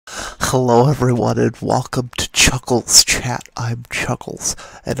Hello everyone and welcome to Chuckles Chat. I'm Chuckles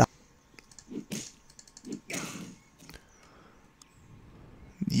and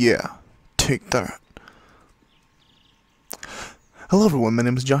yeah, take that. Hello everyone, my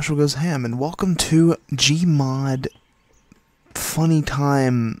name is Joshua Goes Ham and welcome to GMod Funny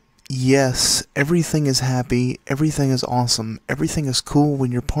Time. Yes, everything is happy, everything is awesome, everything is cool when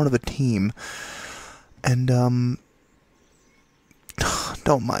you're part of a team. And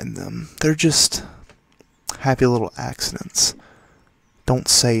don't mind them. They're just happy little accidents. Don't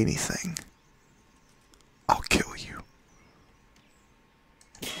say anything. I'll kill you.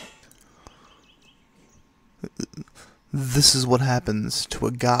 This is what happens to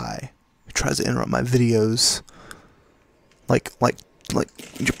a guy who tries to interrupt my videos. Like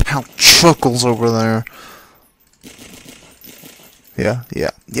your pal Chuckles over there. Yeah.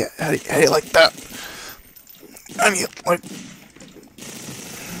 How do you like that? How do you like...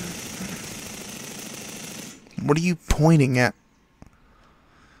 What are you pointing at?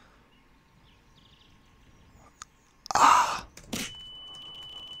 Ah.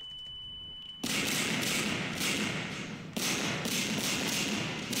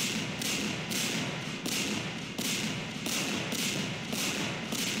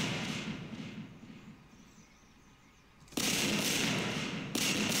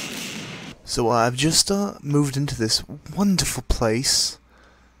 So I've just moved into this wonderful place.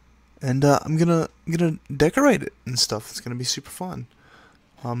 And I'm gonna decorate it and stuff. It's gonna be super fun.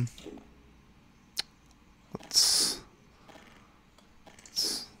 Let's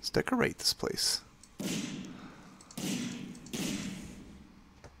decorate this place.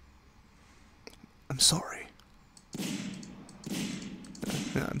 I'm sorry.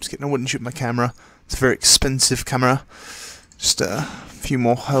 Yeah, I'm just kidding. I wouldn't shoot my camera. It's a very expensive camera. Just a few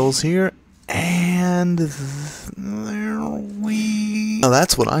more holes here, and there we. Now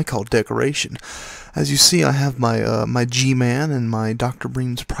that's what I call decoration. As you see, I have my my G-Man and my Dr.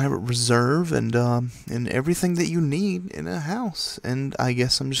 Bream's private reserve, and everything that you need in a house. And I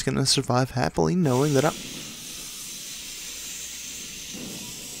guess I'm just gonna survive happily, knowing that I.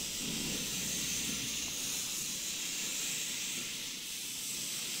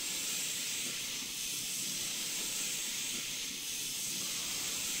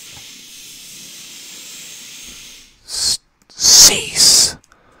 Cease.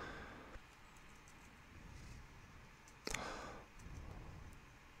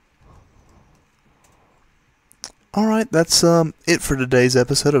 Alright, that's it for today's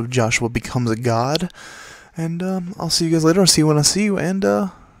episode of Joshua Becomes a God. And I'll see you guys later. I'll see you when I see you, and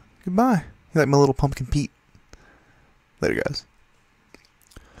goodbye. You like my little pumpkin Pete. Later, guys.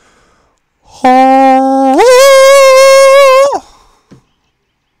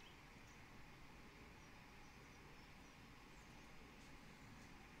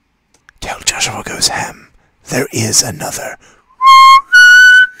 Tell Joshua Goes Ham there is another